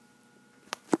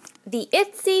The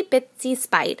Itsy Bitsy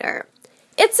Spider.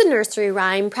 It's a nursery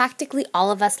rhyme practically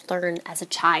all of us learned as a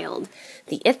child.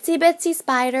 The itsy bitsy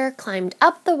spider climbed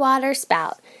up the water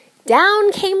spout.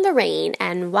 Down came the rain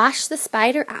and washed the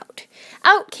spider out.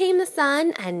 Out came the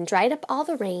sun and dried up all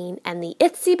the rain, and the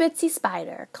itsy bitsy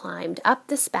spider climbed up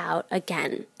the spout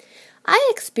again.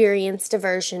 I experienced a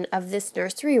version of this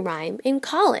nursery rhyme in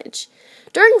college.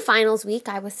 During finals week,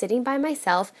 I was sitting by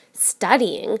myself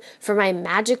studying for my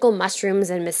magical mushrooms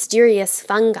and mysterious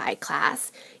fungi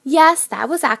class. Yes, that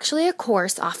was actually a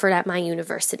course offered at my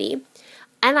university.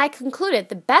 And I concluded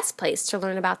the best place to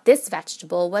learn about this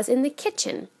vegetable was in the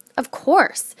kitchen. Of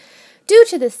course. Due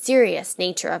to the serious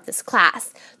nature of this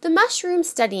class, the mushroom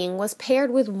studying was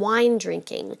paired with wine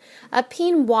drinking, a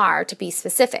pinot noir to be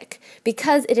specific,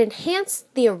 because it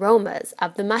enhanced the aromas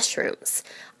of the mushrooms.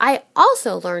 I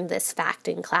also learned this fact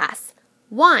in class,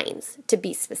 wines to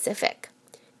be specific.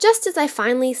 Just as I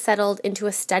finally settled into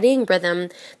a studying rhythm,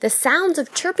 the sounds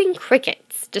of chirping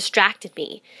crickets distracted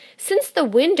me. Since the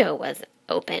window was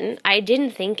open, I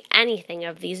didn't think anything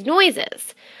of these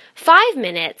noises. 5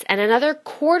 minutes and another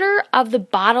quarter of the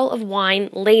bottle of wine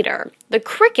later, the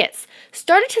crickets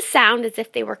started to sound as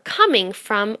if they were coming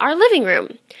from our living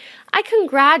room. I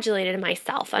congratulated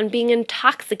myself on being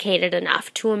intoxicated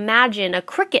enough to imagine a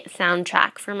cricket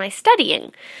soundtrack for my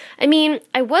studying.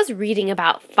 I was reading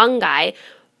about fungi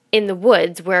in the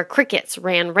woods where crickets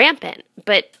ran rampant,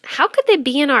 but how could they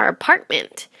be in our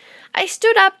apartment? I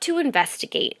stood up to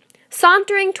investigate,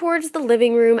 sauntering towards the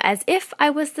living room as if I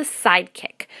was the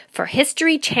sidekick for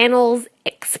History Channel's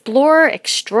explorer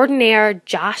extraordinaire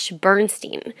Josh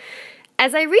Bernstein.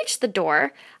 As I reached the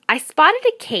door, I spotted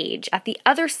a cage at the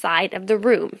other side of the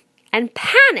room and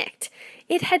panicked.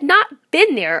 It had not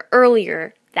been there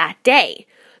earlier that day.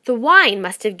 The wine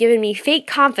must have given me fake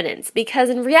confidence because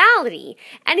in reality,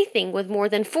 anything with more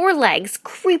than 4 legs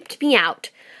creeped me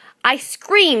out. I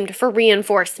screamed for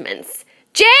reinforcements.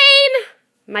 "Jane!"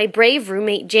 My brave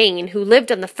roommate Jane, who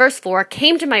lived on the first floor,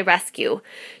 came to my rescue.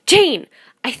 "Jane,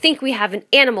 I think we have an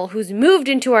animal who's moved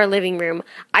into our living room.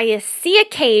 I see a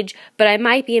cage, but I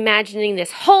might be imagining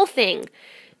this whole thing."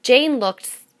 Jane looked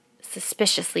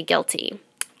suspiciously guilty.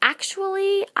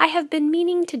 "Actually, I have been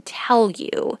meaning to tell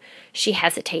you," she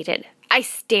hesitated. I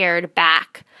stared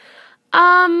back.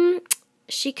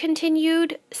 She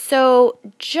continued, "So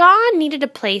John needed a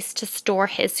place to store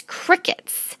his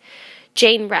crickets."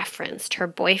 Jane referenced her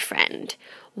boyfriend.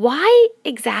 "Why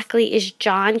exactly is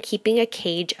John keeping a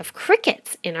cage of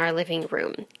crickets in our living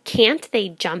room? Can't they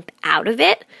jump out of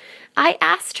it?" I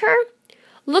asked her.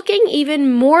 Looking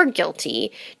even more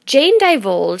guilty, Jane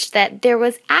divulged that there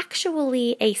was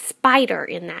actually a spider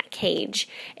in that cage,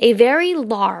 a very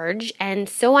large and,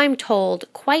 so I'm told,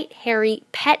 quite hairy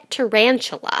pet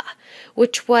tarantula,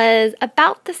 which was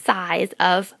about the size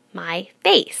of my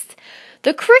face.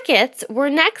 The crickets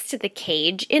were next to the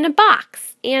cage in a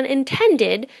box and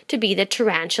intended to be the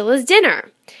tarantula's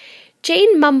dinner.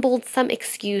 Jane mumbled some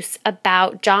excuse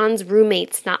about John's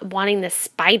roommates not wanting the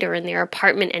spider in their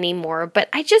apartment anymore, but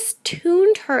I just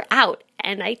tuned her out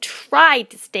and I tried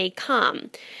to stay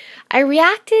calm. I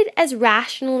reacted as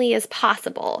rationally as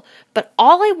possible, but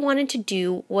all I wanted to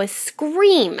do was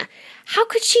scream. How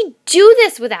could she do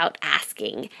this without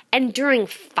asking? And during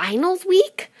finals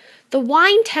week? The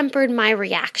wine tempered my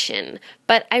reaction,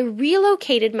 but I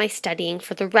relocated my studying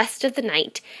for the rest of the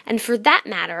night, and for that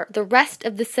matter, the rest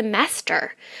of the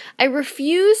semester. I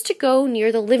refused to go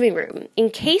near the living room in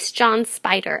case John's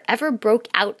spider ever broke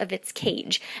out of its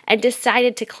cage and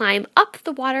decided to climb up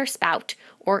the water spout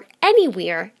or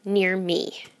anywhere near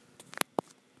me.